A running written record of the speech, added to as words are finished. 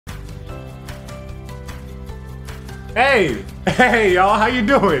Hey, y'all, how you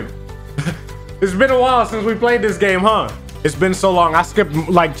doing? It's been a while since we played this game, huh? It's been so long. I skipped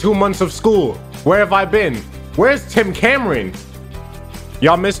like 2 months of school. Where have I been? Where's Tim Cameron?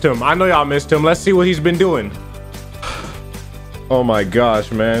 Y'all missed him. I know y'all missed him. Let's see what he's been doing. Oh my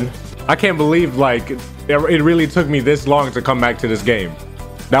gosh, man. I can't believe like it really took me this long to come back to this game.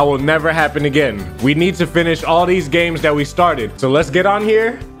 That will never happen again. We need to finish all these games that we started. So let's get on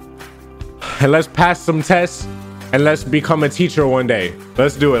here and let's pass some tests and let's become a teacher one day.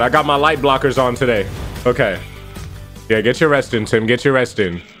 Let's do it. I got my light blockers on today. Okay. Yeah, get your rest in, Tim. Get your rest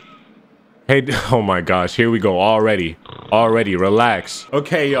in. Hey, oh my gosh, here we go. Already, relax.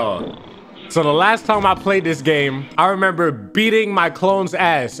 Okay, y'all. So the last time I played this game, I remember beating my clone's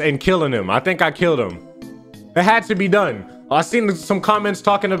ass and killing him. I think I killed him. It had to be done. I seen some comments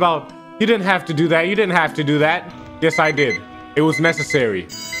talking about, you didn't have to do that. You didn't have to do that. Yes, I did. It was necessary.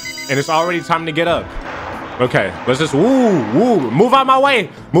 And it's already time to get up. Okay, let's just, move out my way.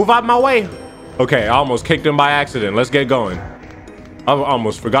 Move out my way. Okay, I almost kicked him by accident. Let's get going. I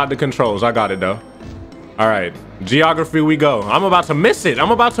almost forgot the controls. I got it though. All right, geography we go. I'm about to miss it.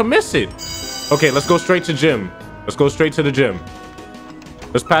 Okay, let's go straight to gym. Let's go straight to the gym.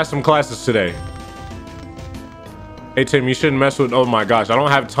 Let's pass some classes today. Hey, Tim, you shouldn't mess with, oh my gosh, I don't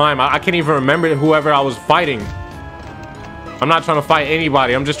have time. I can't even remember whoever I was fighting. I'm not trying to fight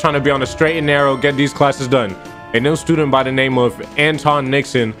anybody. I'm just trying to be on a straight and narrow, get these classes done. A new student by the name of Anton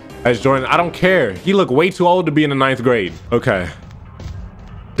Nixon has joined. I don't care. He looked way too old to be in the 9th grade. Okay.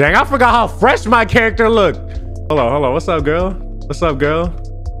 Dang, I forgot how fresh my character looked. Hold on. What's up, girl? What's up, girl?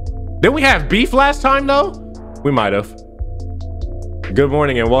 Didn't we have beef last time, though? We might have. Good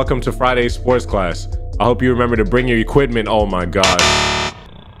morning and welcome to Friday's sports class. I hope you remember to bring your equipment. Oh my God.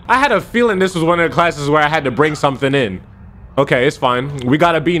 I had a feeling this was one of the classes where I had to bring something in. Okay, it's fine. We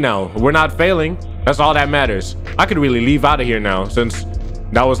got a B now. We're not failing. That's all that matters. I could really leave out of here now since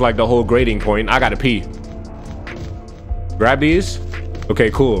that was like the whole grading point. I gotta pee. Grab these.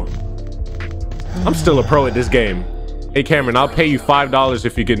 Okay, cool. I'm still a pro at this game. Hey, Cameron, I'll pay you $5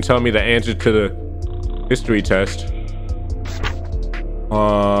 if you can tell me the answer to the history test.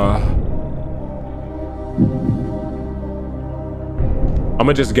 I'm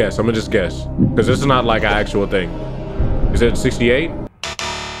gonna just guess. Because this is not like an actual thing. Is it 68?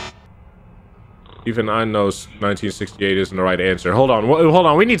 Even I know 1968 isn't the right answer. Hold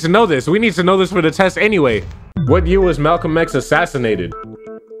on. We need to know this. We need to know this for the test anyway. What year was Malcolm X assassinated?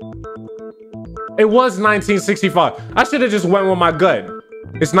 It was 1965. I should have just went with my gut.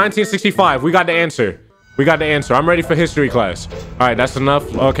 It's 1965. We got the answer. I'm ready for history class. All right, that's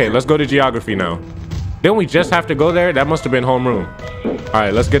enough. Okay, let's go to geography now. Didn't we just have to go there? That must have been homeroom. All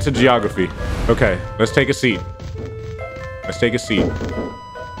right, let's get to geography. Okay, let's take a seat.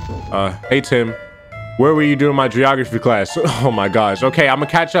 Hey, Tim. Where were you doing my geography class? Oh my gosh. Okay, I'm gonna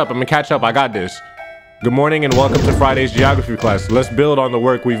catch up. I got this. Good morning and welcome to Friday's geography class. Let's build on the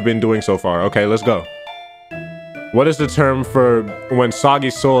work we've been doing so far. Okay, let's go. What is the term for when soggy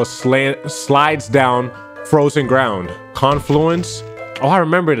soil slides down frozen ground? Confluence? Oh, I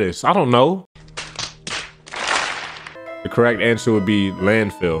remember this. I don't know. The correct answer would be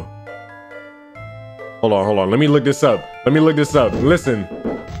landfill. Hold on. Let me look this up. Listen.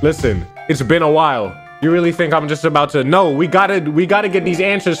 It's been a while. You really think I'm just about to? No, we gotta get these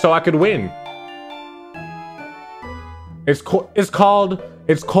answers so I could win. It's called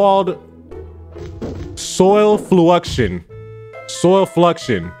soil fluxion.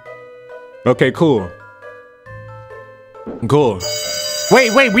 Okay, cool.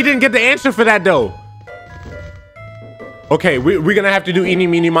 Wait, we didn't get the answer for that though. Okay, we're gonna have to do eeny,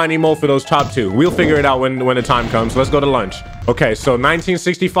 meeny, miny, mo for those top two. We'll figure it out when the time comes. Let's go to lunch. Okay, so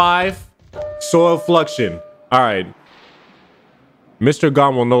 1965, soil fluxion. All right. Mr.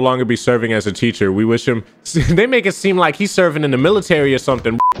 Gone will no longer be serving as a teacher. We wish him... They make it seem like he's serving in the military or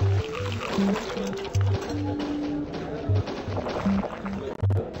something.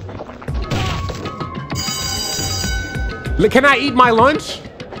 Can I eat my lunch?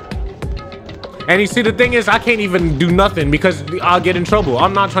 And you see, the thing is, I can't even do nothing because I'll get in trouble.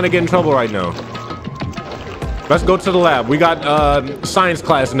 I'm not trying to get in trouble right now. Let's go to the lab. We got science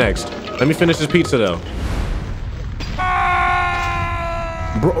class next. Let me finish this pizza though.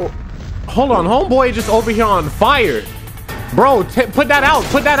 Bro, hold on, homeboy just over here on fire. Bro, put that out.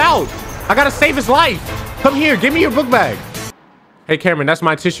 I gotta save his life. Come here, give me your book bag. Hey, Cameron, that's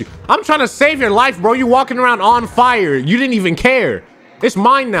my tissue. I'm trying to save your life, bro. You walking around on fire. You didn't even care. It's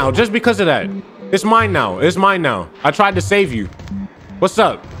mine now, just because of that. It's mine now. I tried to save you. What's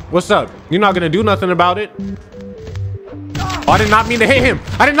up? You're not gonna do nothing about it. Oh, I did not mean to hit him.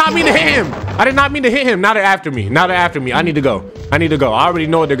 I did not mean to hit him. Now they're after me. Now they're after me. I need to go. I need to go. I already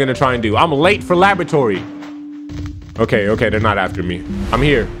know what they're gonna try and do. I'm late for laboratory. Okay, okay, they're not after me. I'm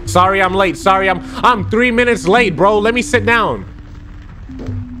here. Sorry, I'm late. Sorry, I'm 3 minutes late, bro. Let me sit down.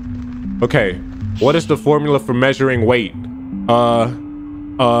 Okay, what is the formula for measuring weight?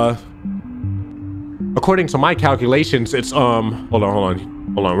 According to my calculations, it's hold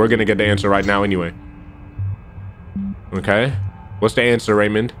on. We're gonna get the answer right now anyway. Okay, what's the answer,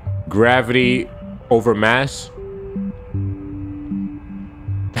 Raymond? Gravity over mass?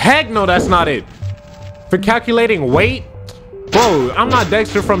 Heck no, that's not it. For calculating weight? Bro, I'm not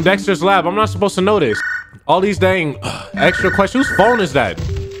Dexter from Dexter's Lab. I'm not supposed to know this. All these dang extra questions. Whose phone is that?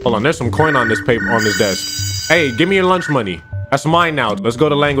 Hold on, there's some coin on this paper on this desk. Hey, give me your lunch money. That's mine now. Let's go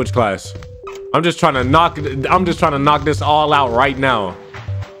to language class. I'm just trying to knock this all out right now.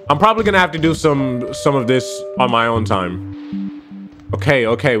 I'm probably gonna have to do some of this on my own time.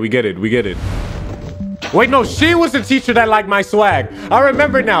 Okay, we get it. Wait, no, she was the teacher that liked my swag. I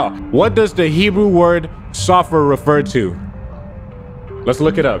remember now. What does the Hebrew word software refer to? Let's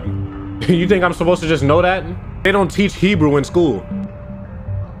look it up. You think I'm supposed to just know that? They don't teach Hebrew in school.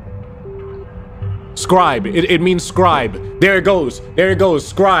 Scribe. It means scribe. There it goes.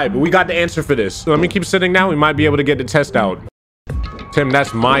 Scribe. We got the answer for this. Let me keep sitting down. We might be able to get the test out. Tim,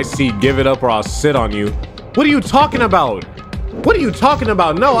 that's my seat. Give it up or I'll sit on you. What are you talking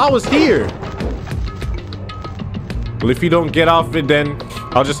about? No, I was here. Well, if you don't get off it, then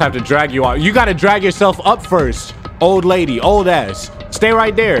I'll just have to drag you out. You got to drag yourself up first. Old lady, old ass. Stay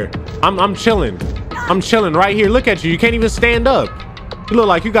right there. I'm chilling. I'm chilling right here. Look at you. You can't even stand up. You look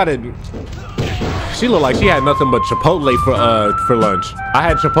like you got to... She looked like she had nothing but Chipotle for lunch. I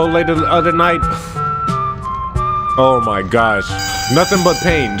had Chipotle the other night. Oh my gosh. Nothing but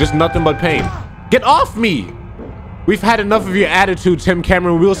pain. Just nothing but pain. Get off me. We've had enough of your attitude, Tim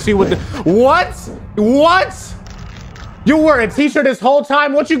Cameron. We'll see what the... What? You were a teacher this whole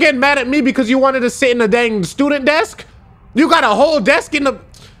time? What, you getting mad at me because you wanted to sit in the dang student desk? You got a whole desk in the...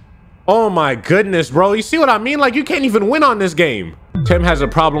 Oh my goodness, bro. You see what I mean? Like, you can't even win on this game. Tim has a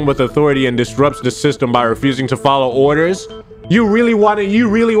problem with authority and disrupts the system by refusing to follow orders. You really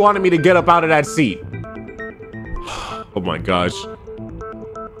wanted me to get up out of that seat. Oh my gosh.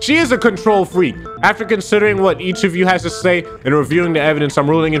 She is a control freak. After considering what each of you has to say and reviewing the evidence I'm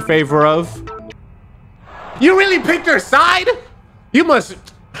ruling in favor of. You really picked her side? He must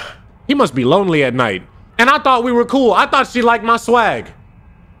be lonely at night. And I thought we were cool. I thought she liked my swag.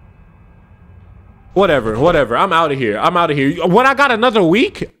 Whatever. I'm out of here. What, I got another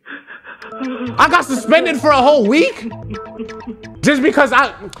week? I got suspended for a whole week? Just because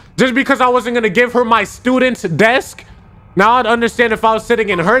I wasn't gonna give her my student's desk? Now I'd understand if I was sitting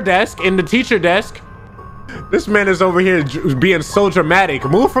in her desk, in the teacher desk. This man is over here being so dramatic.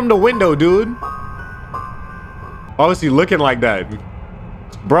 Move from the window, dude. Why was he looking like that?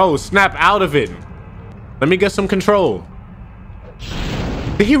 Bro, snap out of it. Let me get some control.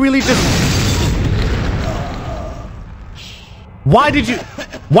 Did he really just... Why did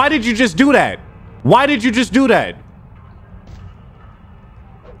you just do that? Why did you just do that?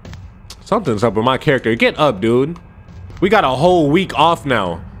 Something's up with my character. Get up, dude. We got a whole week off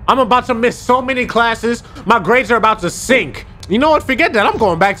now. I'm about to miss so many classes. My grades are about to sink. You know what? Forget that. I'm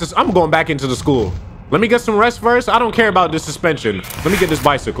going back into the school. Let me get some rest first. I don't care about this suspension. Let me get this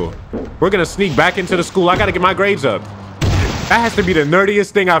bicycle. We're gonna sneak back into the school. I gotta get my grades up. That has to be the nerdiest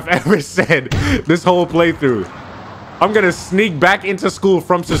thing I've ever said this whole playthrough. I'm gonna sneak back into school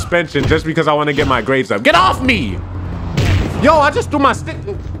from suspension just because I want to get my grades up. Get off me! Yo, I just threw my stick.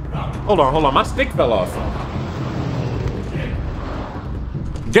 Hold on. My stick fell off.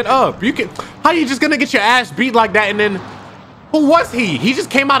 Get up. You can... How are you just gonna get your ass beat like that and then... Who was he? He just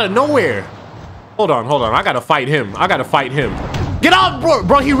came out of nowhere. Hold on. I gotta fight him. Get off,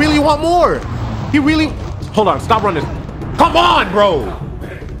 bro. He really want more. He really... Hold on. Stop running. Come on, bro.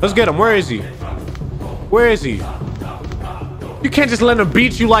 Let's get him. Where is he? You can't just let him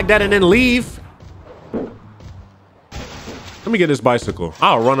beat you like that and then leave. Let me get this bicycle.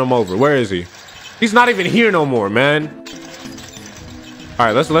 I'll run him over. Where is he? He's not even here no more, man. All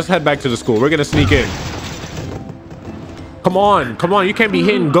right, let's head back to the school. We're gonna sneak in. Come on. You can't be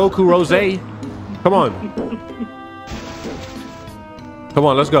hitting Goku Rose. Come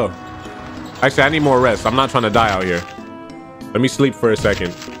on, let's go. Actually, I need more rest. I'm not trying to die out here. Let me sleep for a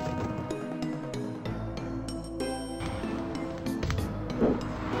second.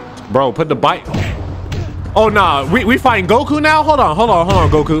 Bro, put the bike. Oh, nah. We fighting Goku now? Hold on,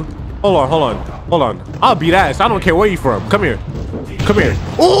 Goku. Hold on. I'll beat ass. I don't care where you from. Come here.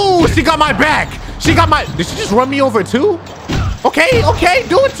 Ooh, she got my back. Did she just run me over too? Okay.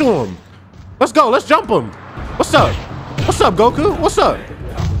 Do it to him. Let's go. Let's jump him. What's up? What's up, Goku? What's up?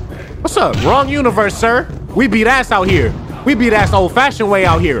 What's up? Wrong universe, sir. We beat ass out here. We beat ass old-fashioned way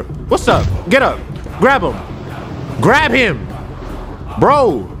out here. What's up? Get up. Grab him. Grab him.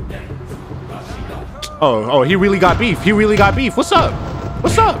 Bro. Oh, he really got beef. He really got beef. What's up?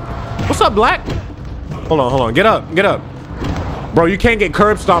 What's up? What's up, Black? Hold on. Get up. Get up. Bro, you can't get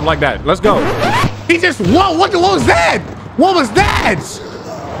curb stomped like that. Let's go. He just, whoa, what was that? What was that?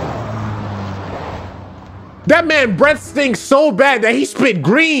 That man breath stinks so bad that he spit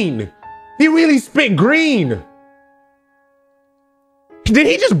green. He really spit green. Did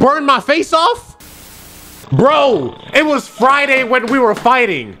he just burn my face off? Bro, it was Friday when we were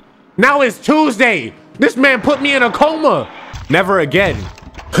fighting. Now it's Tuesday. This man put me in a coma. Never again.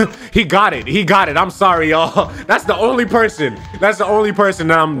 He got it. He got it. I'm sorry, y'all. That's the only person. That's the only person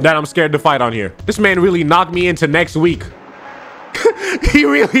that I'm scared to fight on here. This man really knocked me into next week. He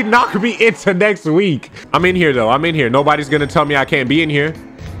really knocked me into next week. I'm in here though. I'm in here. Nobody's gonna tell me I can't be in here.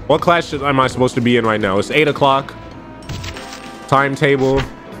 What class am I supposed to be in right now? It's 8 o'clock. Timetable.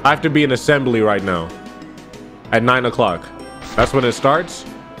 I have to be in assembly right now. At 9 o'clock. That's when it starts.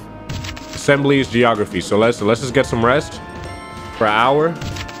 Assembly is geography. So let's just get some rest for an hour.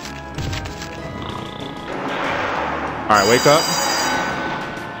 All right, wake up.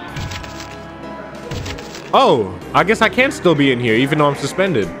 Oh, I guess I can still be in here even though I'm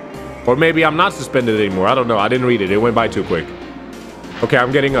suspended. Or maybe I'm not suspended anymore. I don't know. I didn't read it. It went by too quick. Okay,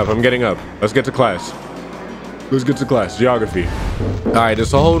 I'm getting up. I'm getting up. Let's get to class. Let's get to class. Geography. All right,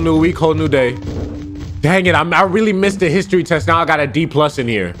 it's a whole new week, whole new day. Dang it, I really missed the history test. Now I got a D+ in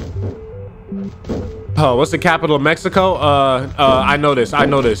here. Oh, what's the capital of Mexico? I know this.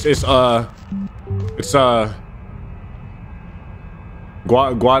 It's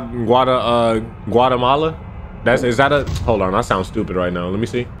Guatemala. Is that a, hold on, I sound stupid right now. Let me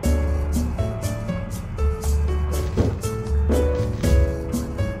see.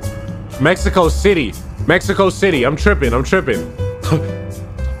 Mexico City. I'm tripping.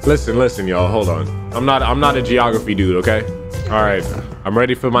 Listen, y'all. Hold on. I'm not a geography dude, okay? All right. I'm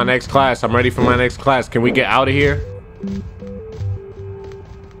ready for my next class. Can we get out of here?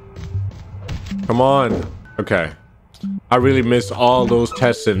 Come on. Okay. I really missed all those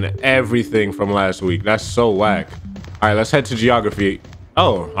tests and everything from last week. That's so whack. All right, let's head to geography.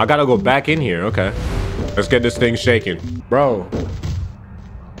 Oh, I gotta go back in here. Okay. Let's get this thing shaking. Bro.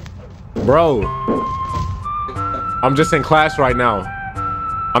 I'm just in class right now.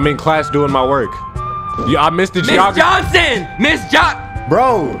 I'm in class doing my work. Yeah, I missed the geography. Miss Johnson!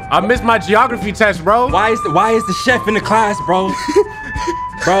 Bro, I missed my geography test, bro. Why is the chef in the class, bro?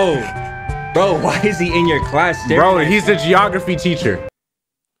 Bro, why is he in your class? Bro, he's the geography teacher.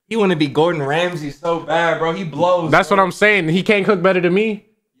 He want to be Gordon Ramsay so bad, bro. He blows. That's what I'm saying. He can't cook better than me.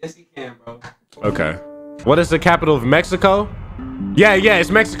 Yes, he can, bro. Okay. What is the capital of Mexico? Yeah, it's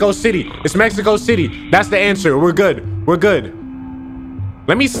Mexico City. It's Mexico City. That's the answer. We're good.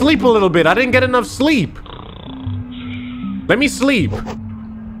 Let me sleep a little bit. I didn't get enough sleep. Let me sleep.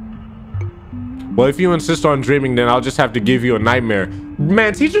 Well, if you insist on dreaming, then I'll just have to give you a nightmare.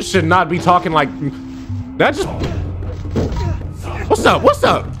 Man, teachers should not be talking like that. Just what's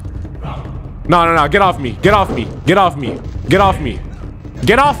up? No, get off me. Ooh, did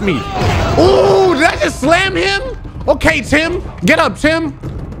I just slam him? Okay, Tim. Get up, Tim.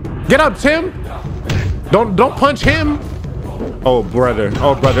 Don't punch him. Oh, brother.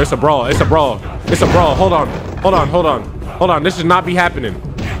 It's a brawl. Hold on. This should not be happening.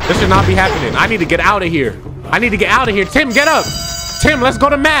 I need to get out of here. Tim, get up. Tim, let's go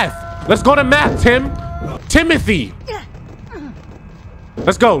to math. Tim. Timothy.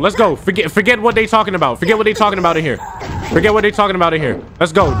 Let's go. Forget what they talking about. In here.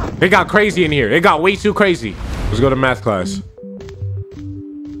 Let's go. It got crazy in here. It got way too crazy. Let's go to math class.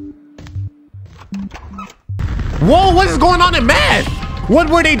 Whoa, what is going on in math? What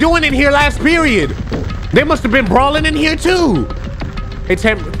were they doing in here last period? They must have been brawling in here too. Hey,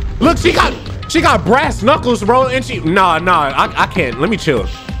 Tim, look, she got brass knuckles, bro, and nah, I can't. Let me chill.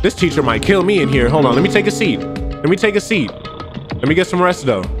 This teacher might kill me in here. Hold on, let me take a seat. Let me get some rest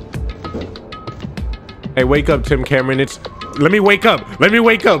though. Hey, wake up, Tim Cameron. Let me wake up.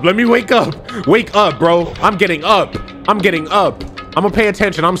 Wake up, bro. I'm getting up. I'm gonna pay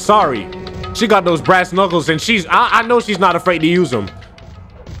attention. I'm sorry. She got those brass knuckles and I know she's not afraid to use them.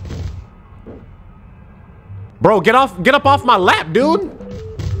 Bro, get up off my lap, dude.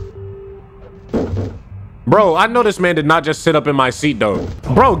 Bro, I know this man did not just sit up in my seat though.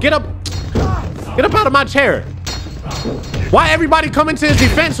 Bro, get up out of my chair. Why everybody coming to his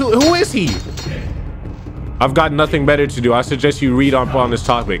defense? Who is he? I've got nothing better to do. I suggest you read up on this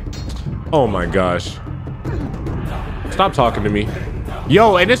topic. Oh my gosh. Stop talking to me.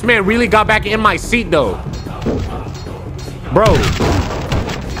 Yo, and this man really got back in my seat though. Bro.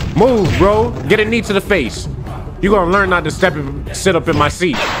 Move, bro. Get a knee to the face. You're gonna learn not to sit up in my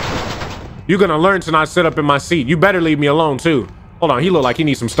seat. You're gonna learn to not sit up in my seat. You better leave me alone too. Hold on, he look like he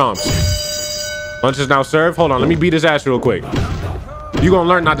needs some stomps. Lunch is now served. Hold on, let me beat his ass real quick. You gonna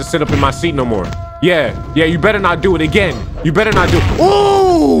learn not to sit up in my seat no more. Yeah, you better not do it again. You better not do it.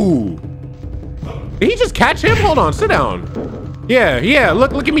 Ooh! Did he just catch him? Hold on, sit down. Yeah,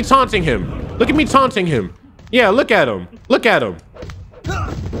 look at me taunting him. Look at me taunting him. Yeah, look at him. Look at him.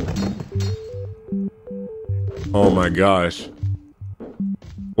 Oh my gosh.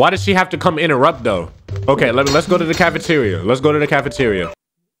 Why does she have to come interrupt though? Okay, let's go to the cafeteria. Let's go to the cafeteria.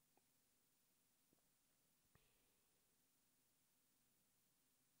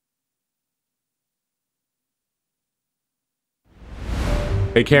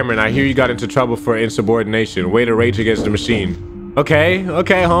 Hey Cameron, I hear you got into trouble for insubordination. Way to rage against the machine. Okay,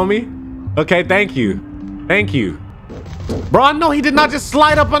 homie. Okay, thank you. Thank you. Bro, I know he did not just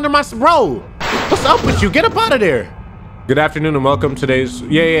slide up under my... Bro, what's up with you? Get up out of there. Good afternoon and welcome to today's...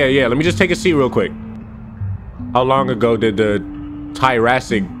 Yeah. Let me just take a seat real quick. How long ago did the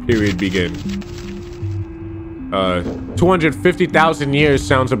Jurassic period begin? 250,000 years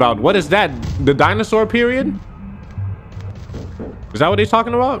sounds about... What is that? The dinosaur period? Is that what he's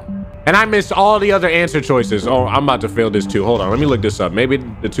talking about? And I missed all the other answer choices. Oh, I'm about to fail this too. Hold on, let me look this up. Maybe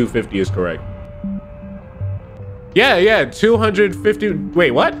the 250 is correct. Yeah, 250.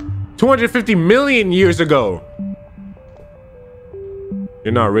 Wait, what? 250 million years ago.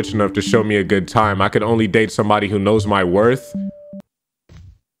 You're not rich enough to show me a good time. I could only date somebody who knows my worth.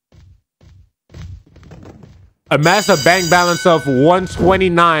 Amass a bank balance of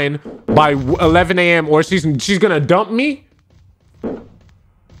 129 by 11 a.m. or she's gonna dump me?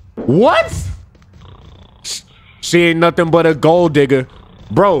 What? She ain't nothing but a gold digger.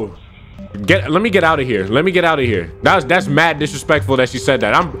 Bro, let me get out of here. Let me get out of here. That's mad disrespectful that she said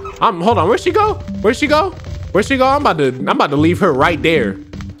that. Hold on, where'd she go? Where'd she go? I'm about to leave her right there.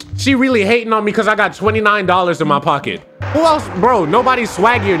 She really hating on me because I got $29 in my pocket. Who else? Bro, nobody's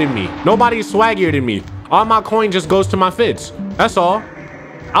swaggier than me. Nobody's swaggier than me. All my coin just goes to my fits. That's all.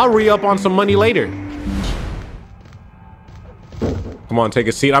 I'll re-up on some money later. Come on, take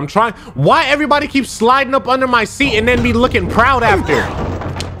a seat. I'm trying. Why everybody keeps sliding up under my seat and then be looking proud after?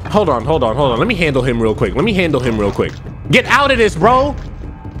 Hold on. Let me handle him real quick. Get out of this, bro.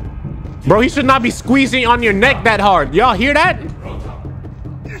 Bro, he should not be squeezing on your neck that hard. Y'all hear that?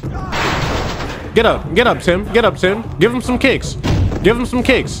 Get up, Tim. Give him some kicks.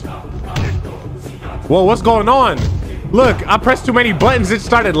 Whoa, what's going on? Look, I pressed too many buttons. It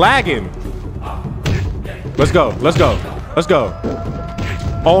started lagging. Let's go.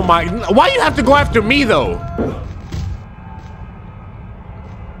 Oh my, why you have to go after me though?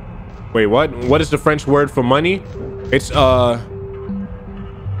 Wait, what is the French word for money? It's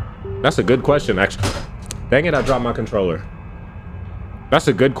that's a good question actually. Dang it, I dropped my controller. That's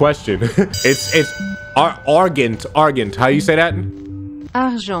a good question. it's argent. How you say that?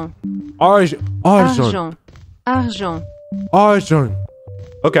 Argent.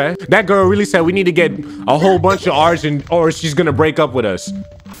 Okay, that girl really said we need to get a whole bunch of argent or she's gonna break up with us.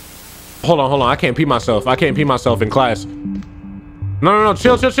 Hold on. I can't pee myself in class. No,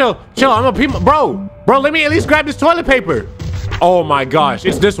 chill. I'm gonna pee bro, let me at least grab this toilet paper. Oh my gosh,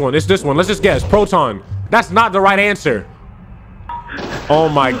 it's this one. Let's just guess. Proton. That's not the right answer. Oh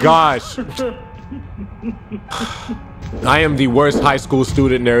my gosh. I am the worst high school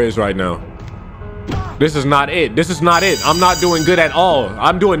student there is right now. This is not it. I'm not doing good at all.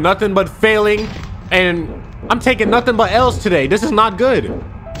 I'm doing nothing but failing and I'm taking nothing but L's today. This is not good.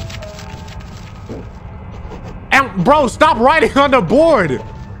 And bro, stop writing on the board.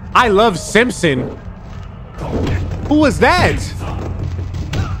 I love Simpson. Who was that?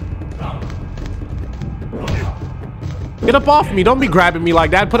 Get up off me. Don't be grabbing me like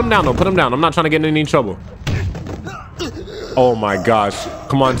that. Put him down though. I'm not trying to get in any trouble. Oh my gosh.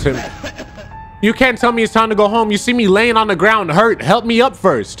 Come on, Tim. You can't tell me it's time to go home. You see me laying on the ground hurt. Help me up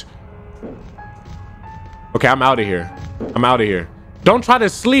first. Okay, I'm out of here. Don't try to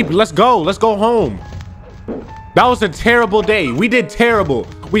sleep. Let's go home. That was a terrible day. We did terrible.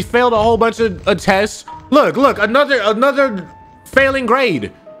 We failed a whole bunch of tests. Look, another failing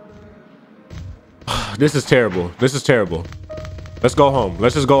grade. This is terrible. Let's go home.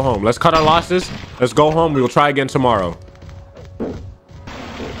 Let's just go home. Let's cut our losses. Let's go home. We will try again tomorrow.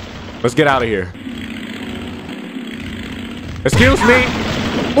 Let's get out of here. Excuse me.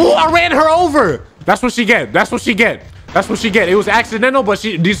 Oh, I ran her over. That's what she get. That's what she get. It was accidental, but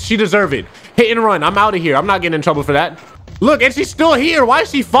she deserved it. Hit and run. I'm out of here. I'm not getting in trouble for that. Look, and she's still here. Why is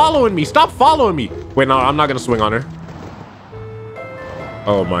she following me? Stop following me. Wait, no, I'm not gonna swing on her.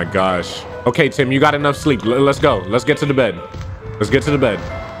 Oh my gosh. Okay, Tim, you got enough sleep. Let's go. Let's get to the bed. Let's get to the bed.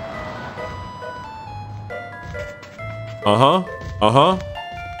 Uh-huh. Uh-huh.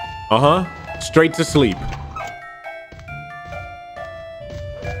 Uh-huh. Straight to sleep.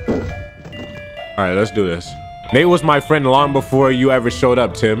 All right, let's do this. Nate was my friend long before you ever showed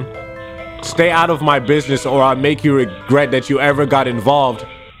up, Tim. Stay out of my business or I'll make you regret that you ever got involved.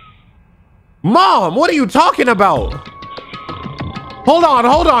 Mom, what are you talking about? Hold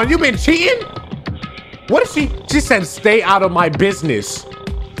on. You been cheating? What is she? She said, stay out of my business.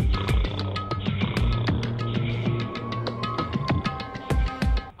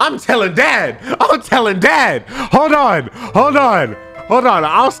 I'm telling dad. Hold on.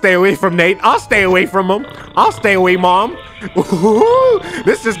 I'll stay away from Nate. I'll stay away from him. I'll stay away, Mom. Ooh,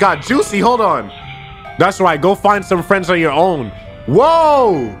 this just got juicy. Hold on. That's right. Go find some friends on your own.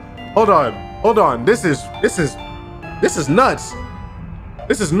 Whoa. Hold on. This is nuts.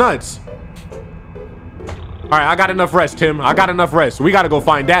 This is nuts. All right, I got enough rest, Tim. I got enough rest. We got to go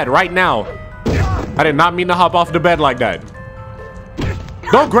find Dad right now. I did not mean to hop off the bed like that.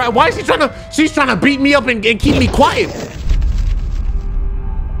 Don't grab. Why is she she's trying to beat me up and keep me quiet.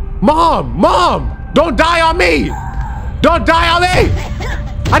 Mom, don't die on me. Don't die on me.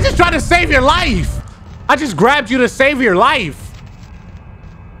 I just tried to save your life. I just grabbed you to save your life.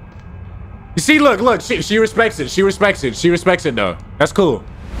 You see, look, she respects it. She respects it though. That's cool.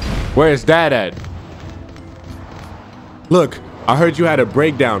 Where is Dad at? Look, I heard you had a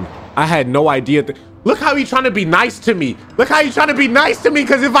breakdown. I had no idea. Look how he trying to be nice to me. Look how you trying to be nice to me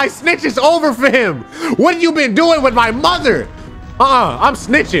because if I snitch, it's over for him. What have you been doing with my mother? I'm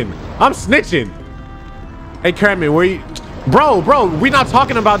snitching. Hey, Cameron, where you? Bro, we're not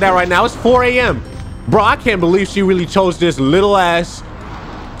talking about that right now. It's 4 a.m. Bro, I can't believe she really chose this little ass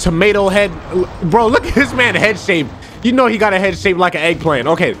tomato head. Bro, look at this man head shape. You know he got a head shaped like an eggplant.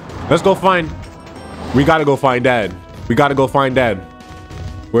 Okay, let's go find. We gotta go find Dad.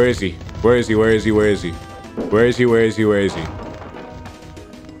 Where is he? Where is he?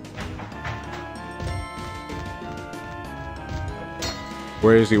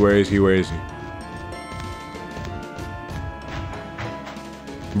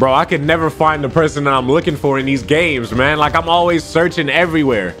 Bro, I can never find the person that I'm looking for in these games, man. Like, I'm always searching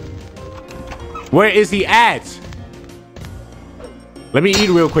everywhere. Where is he at? Let me eat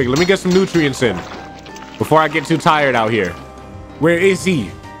real quick. Let me get some nutrients in before I get too tired out here. Where is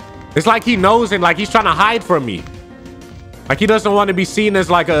he? It's like he knows and like he's trying to hide from me. Like he doesn't want to be seen as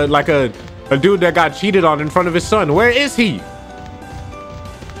like a dude that got cheated on in front of his son. Where is he?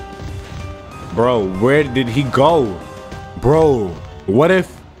 Bro, where did he go? Bro, what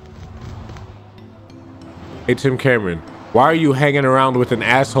if... Hey, Tim Cameron, why are you hanging around with an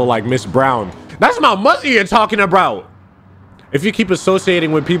asshole like Miss Brown? That's my mother you're talking about. If you keep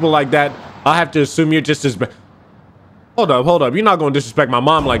associating with people like that, I'll have to assume you're just as bad. Hold up. You're not going to disrespect my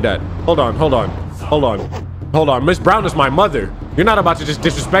mom like that. Hold on. Miss Brown is my mother. You're not about to just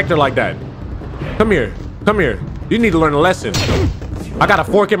disrespect her like that. Come here. You need to learn a lesson. I got a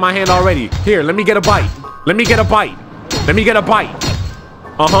fork in my hand already. Here, let me get a bite.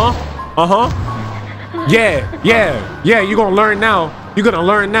 Yeah, you're gonna learn now.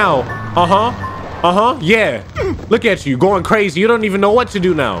 Yeah. Look at you, going crazy. You don't even know what to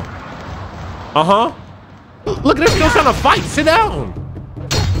do now. Look at this girl trying to fight. Sit down.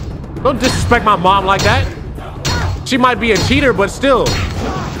 Don't disrespect my mom like that. She might be a cheater, but still,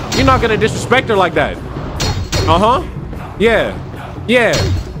 you're not gonna disrespect her like that. Yeah.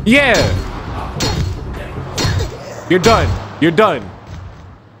 You're done.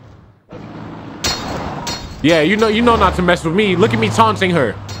 Yeah, you know not to mess with me. Look at me taunting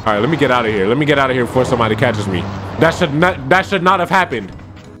her. All right, let me get out of here before somebody catches me. That should not have happened.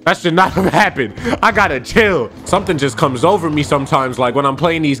 I gotta chill. Something just comes over me sometimes, like when I'm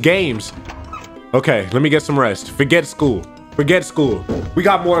playing these games. Okay, let me get some rest. Forget school. We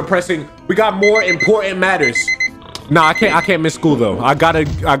got more important matters. Nah, I can't miss school though. I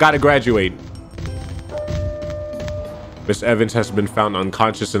gotta graduate. Miss Evans has been found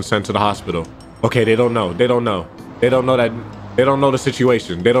unconscious and sent to the hospital. Okay, they don't know the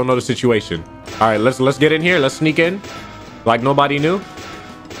situation. All right, let's get in here. Let's sneak in like nobody knew.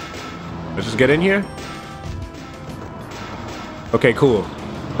 Let's just get in here. Okay, cool.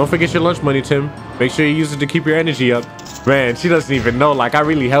 Don't forget your lunch money, Tim. Make sure you use it to keep your energy up. Man, she doesn't even know. Like, I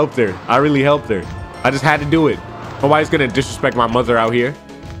really helped her. I just had to do it. Nobody's gonna disrespect my mother out here.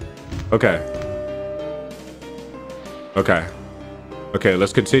 Okay. Okay. Okay,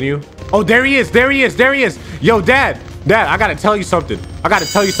 let's continue. Oh, there he is. There he is. There he is. Yo, Dad. Dad, I gotta tell you something. I gotta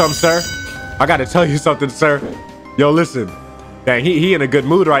tell you something, sir. I gotta tell you something, sir. Yo, listen. Dang, he in a good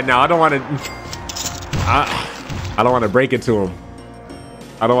mood right now. I don't want to... I don't want to break it to him.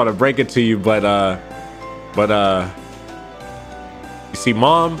 I don't want to break it to you, but you see,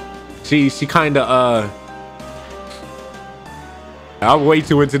 Mom, she kind of, I'm way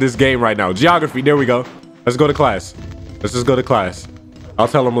too into this game right now. Geography, there we go. Let's go to class. Let's just go to class. I'll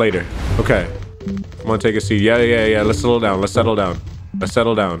tell him later. Okay. I'm gonna take a seat. Yeah. Let's settle down. Let's settle down. Let's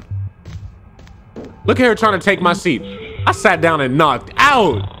settle down. Look at her trying to take my seat. I sat down and knocked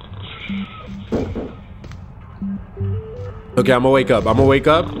out. Okay, I'm gonna wake up. I'm gonna wake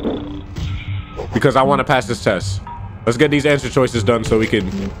up because I want to pass this test. Let's get these answer choices done so we can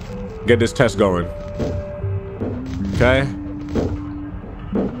get this test going. Okay.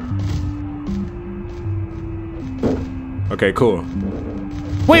 Okay, cool.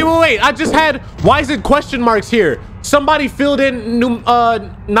 Wait. I just had, why is it question marks here? Somebody filled in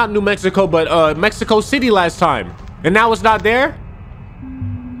not New Mexico, but Mexico City last time. And now it's not there?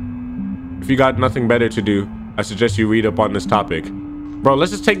 If you got nothing better to do, I suggest you read up on this topic. Bro,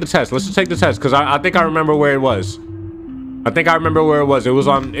 let's just take the test. Let's just take the test, because I think I remember where it was. I think I remember where it was. It was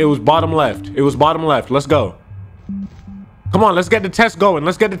bottom left. It was bottom left. Let's go. Come on, let's get the test going.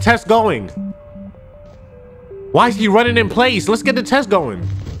 Let's get the test going. Why is he running in place? Let's get the test going.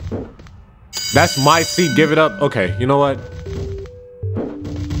 That's my seat. Give it up. Okay, you know what?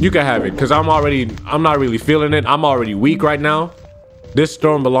 You can have it, because I'm not really feeling it. I'm already weak right now. This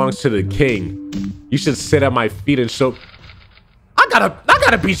throne belongs to the king. You should sit at my feet and show... I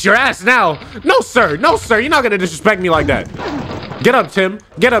gotta beat your ass now. No, sir. No, sir. You're not gonna disrespect me like that. Get up, Tim.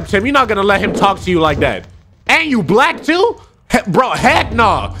 Get up, Tim. You're not gonna let him talk to you like that. And you black too? Bro, heck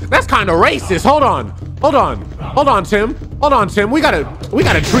no. That's kind of racist. Hold on. Hold on, Tim. Hold on, Tim. We gotta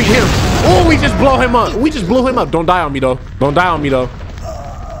treat him. Oh, we just blow him up. We just blew him up. Don't die on me, though. Don't die on me, though.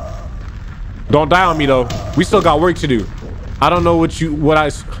 Don't die on me, though. We still got work to do. I don't know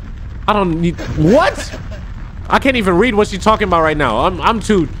I don't need... What? I can't even read what she's talking about right now. I'm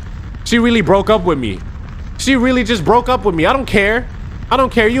too... She really broke up with me. She really just broke up with me. I don't care. I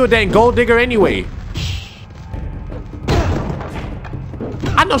don't care. You a dang gold digger anyway.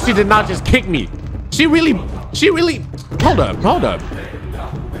 I know she did not just kick me. She really... Hold up.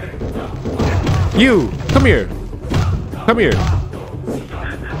 You, come here. Come here.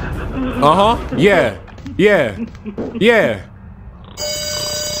 Uh-huh. Yeah.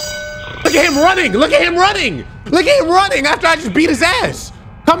 Look at him running. Look at him running after I just beat his ass.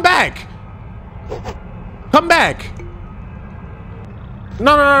 Come back.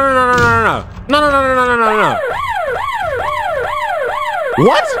 No.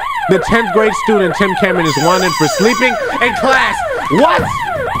 What? The 10th grade student Tim Cameron is wanted for sleeping in class. What?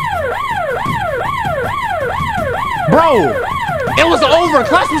 Bro, it was over.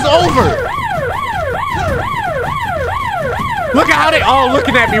 Class was over. Look at how they all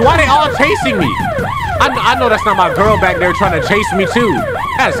looking at me. Why they all chasing me? I know that's not my girl back there trying to chase me too.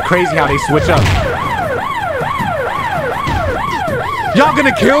 That's crazy how they switch up. Y'all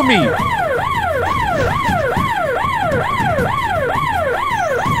gonna kill me.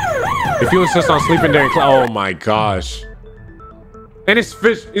 If you insist on sleeping during class, oh my gosh. And it's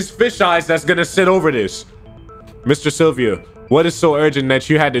fish eyes that's gonna sit over this. Mr. Sylvia, what is so urgent that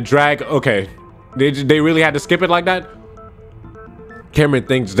you had to drag? Okay, they really had to skip it like that? Cameron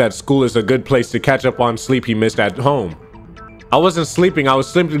thinks that school is a good place to catch up on sleep he missed at home. I wasn't sleeping. I was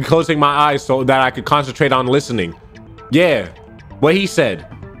simply closing my eyes so that I could concentrate on listening. Yeah, what he said.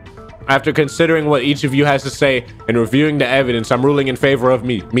 After considering what each of you has to say and reviewing the evidence, I'm ruling in favor of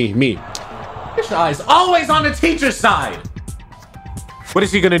me. Fish eyes always on the teacher's side. What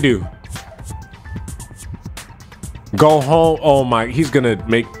is he gonna do? Go home? Oh my, he's gonna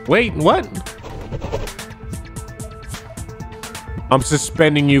make... Wait, what? I'm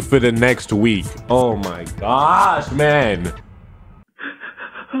suspending you for the next week. Oh my gosh, man.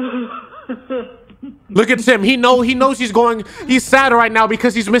 Look at Tim. He knows he's sad right now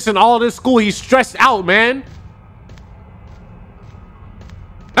because he's missing all this school. He's stressed out, man.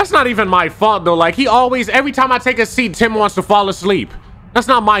 That's not even my fault though. Like every time I take a seat, Tim wants to fall asleep. That's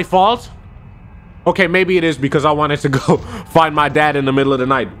not my fault. Okay, maybe it is because I wanted to go find my dad in the middle of the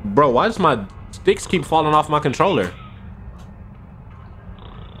night. Bro, why does my sticks keep falling off my controller?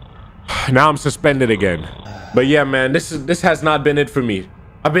 Now I'm suspended again. But yeah, man, this has not been it for me.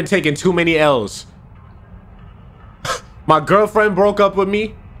 I've been taking too many L's. My girlfriend broke up with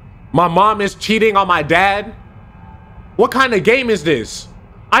me. My mom is cheating on my dad. What kind of game is this?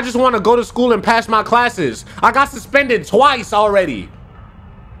 I just want to go to school and pass my classes. I got suspended twice already.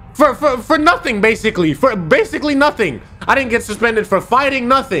 For nothing, basically. For basically nothing. I didn't get suspended for fighting,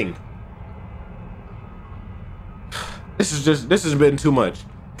 nothing. This has been too much.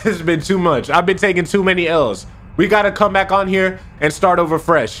 This has been too much. I've been taking too many L's. We gotta come back on here and start over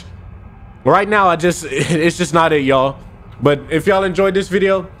fresh. Right now, it's just not it, y'all. But if y'all enjoyed this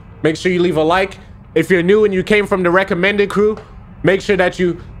video, make sure you leave a like. If you're new and you came from the recommended crew, make sure that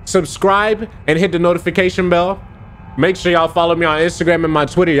you subscribe and hit the notification bell. Make sure y'all follow me on Instagram and my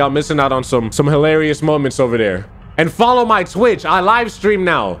Twitter. Y'all missing out on some hilarious moments over there. And follow my Twitch. I live stream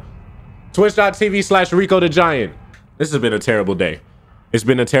now. Twitch.tv/Rico the Giant. This has been a terrible day. It's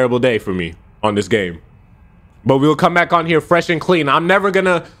been a terrible day for me on this game. But we'll come back on here fresh and clean. I'm not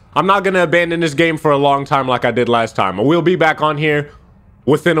gonna abandon this game for a long time like I did last time. We'll be back on here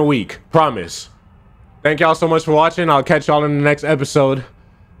within a week. Promise. Thank y'all so much for watching. I'll catch y'all in the next episode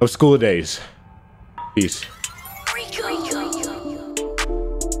of School Days. Peace.